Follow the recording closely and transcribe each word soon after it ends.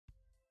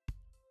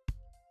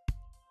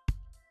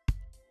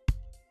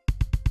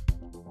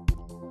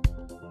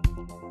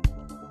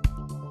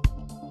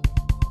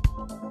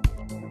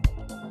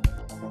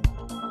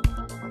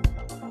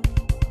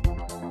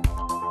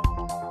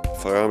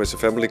Van Raam is a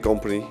family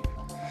company.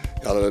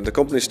 The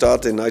company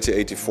started in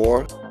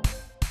 1984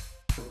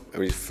 and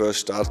we first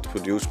started to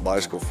produce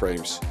bicycle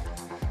frames.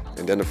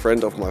 And then a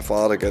friend of my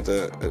father got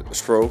a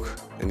stroke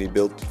and he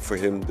built for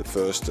him the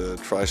first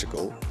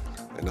tricycle.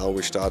 And now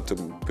we start to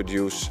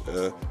produce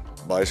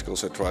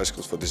bicycles and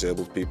tricycles for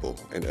disabled people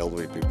and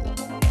elderly people.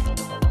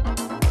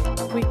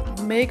 We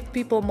make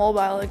people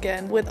mobile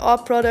again. With our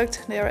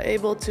product they are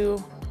able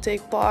to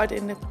take part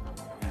in the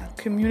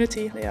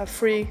community. They are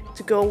free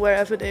to go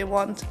wherever they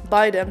want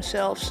by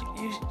themselves.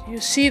 You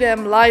see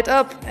them light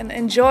up and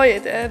enjoy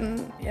it,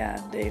 and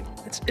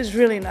it's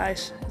really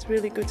nice. It's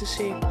really good to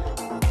see.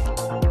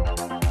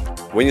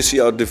 When you see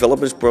our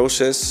development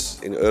process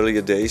in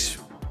earlier days,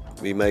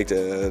 we make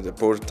the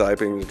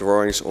prototyping, the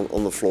drawings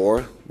on the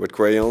floor with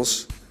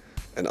crayons,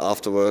 and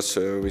afterwards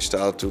we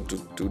start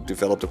to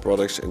develop the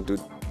products and do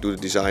the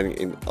designing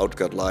in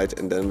AutoCAD Lite,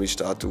 and then we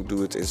start to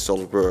do it in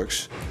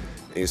SolidWorks.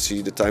 And you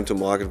see the time to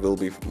market will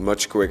be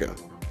much quicker.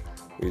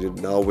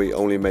 Now we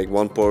only make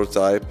one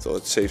prototype, so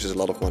it saves us a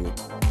lot of money.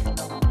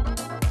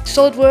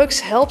 SolidWorks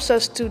helps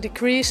us to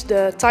decrease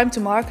the time to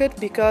market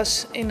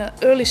because in an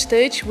early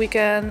stage we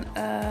can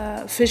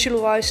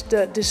visualize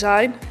the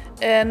design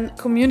and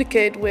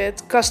communicate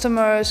with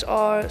customers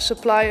or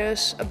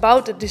suppliers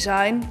about the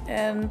design,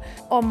 and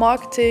our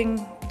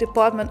marketing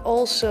department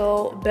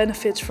also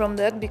benefits from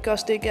that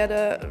because they get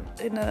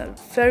in a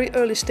very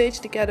early stage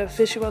they get a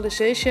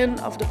visualization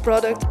of the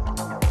product.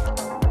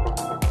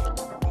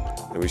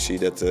 And we see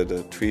that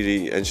the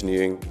 3D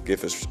engineering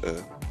gives us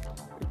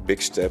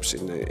big steps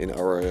in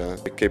our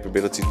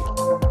capability.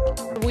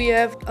 We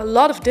have a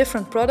lot of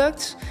different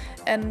products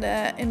and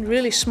in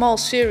really small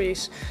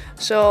series.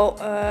 So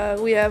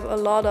we have a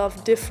lot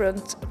of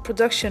different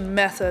production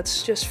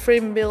methods, just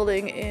frame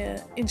building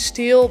in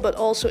steel, but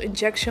also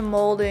injection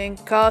molding,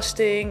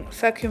 casting,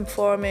 vacuum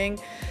forming,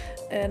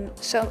 and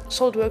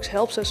SolidWorks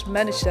helps us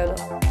manage that.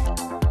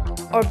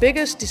 Our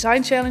biggest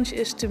design challenge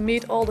is to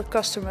meet all the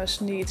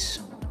customers' needs.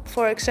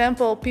 For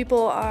example,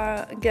 people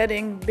are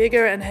getting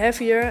bigger and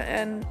heavier,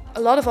 and a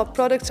lot of our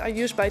products are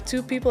used by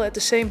two people at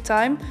the same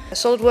time.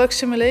 SolidWorks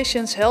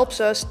simulations helps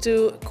us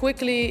to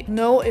quickly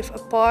know if a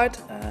part,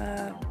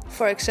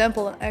 for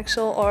example an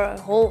axle or a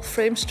whole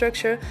frame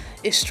structure,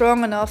 is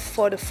strong enough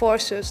for the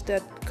forces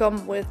that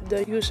come with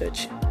the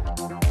usage.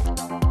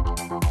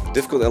 The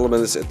difficult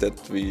element is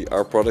that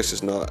our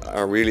products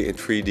are really in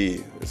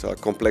 3D. It's our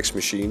complex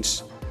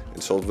machines,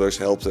 and SolidWorks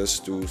helps us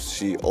to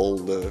see all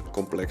the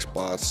complex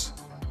parts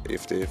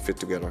if they fit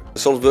together.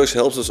 SolidWorks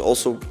helps us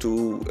also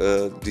to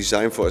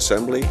design for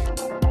assembly.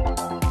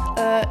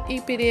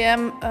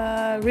 EPDM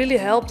really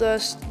helped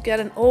us get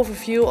an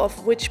overview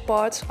of which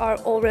parts are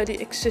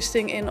already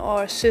existing in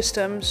our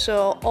system,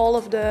 so all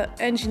of the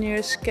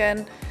engineers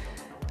can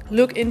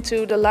look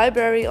into the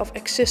library of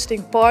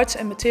existing parts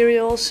and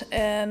materials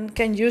and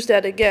can use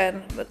that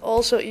again. But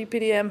also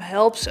EPDM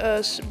helps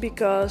us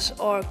because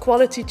our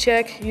quality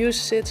check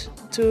uses it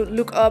to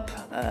look up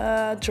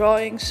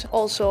drawings.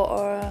 Also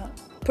our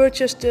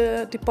purchase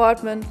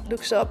department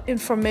looks up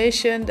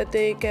information that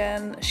they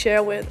can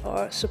share with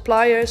our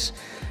suppliers,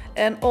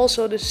 and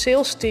also the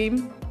sales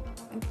team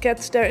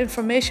gets their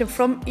information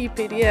from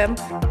EPDM.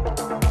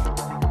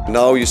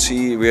 Now you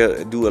see we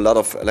do a lot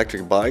of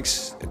electric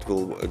bikes. It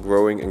will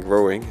growing and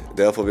growing.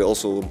 Therefore we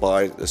also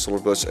buy the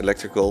SolidWorks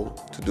electrical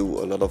to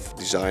do a lot of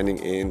designing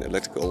in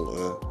electrical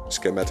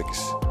schematics.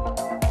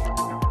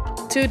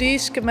 2D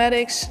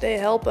schematics, they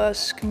help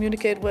us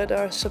communicate with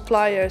our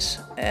suppliers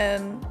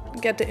and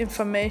get the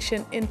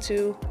information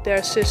into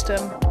their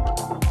system.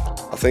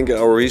 I think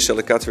our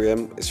reseller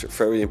CAD2M is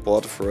very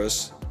important for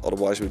us,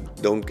 otherwise we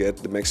don't get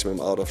the maximum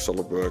out of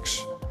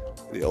SolidWorks.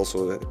 They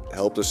also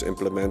helped us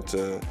implement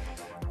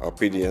our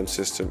PDM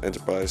system,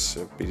 enterprise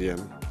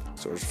PDM,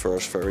 so it's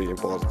first very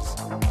important.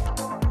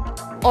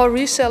 Our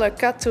reseller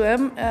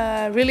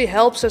CAD2M really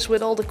helps us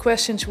with all the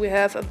questions we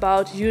have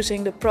about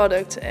using the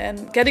product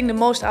and getting the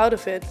most out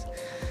of it.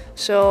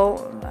 So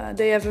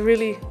they have a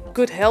really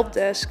good help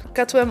desk.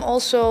 CAD2M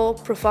also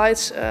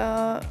provides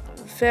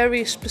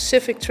very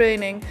specific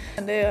training,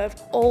 and they have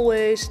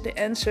always the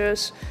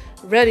answers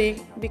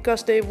ready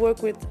because they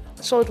work with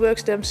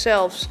SolidWorks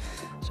themselves.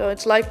 So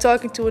it's like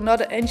talking to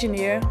another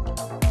engineer.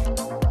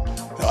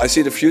 I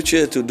see the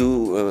future to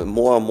do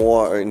more and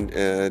more in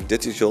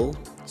digital.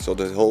 So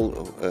the whole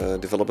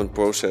development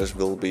process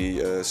will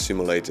be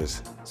simulated.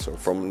 So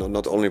from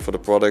not only for the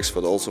products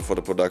but also for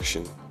the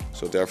production.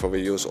 So therefore we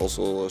use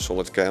also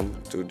SolidCAM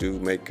to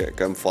make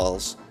CAM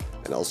files,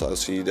 and also I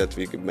see that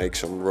we could make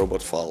some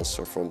robot files.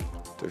 So from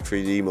the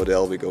 3D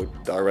model we go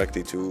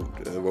directly to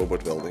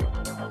robot welding.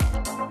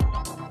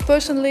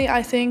 Personally,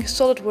 I think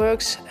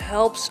SolidWorks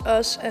helps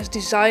us as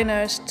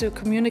designers to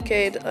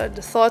communicate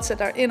the thoughts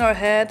that are in our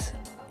head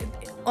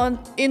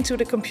into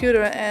the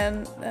computer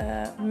and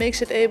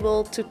makes it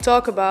able to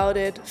talk about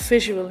it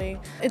visually.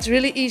 It's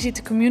really easy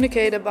to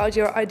communicate about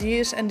your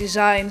ideas and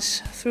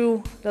designs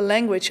through the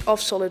language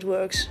of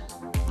SolidWorks.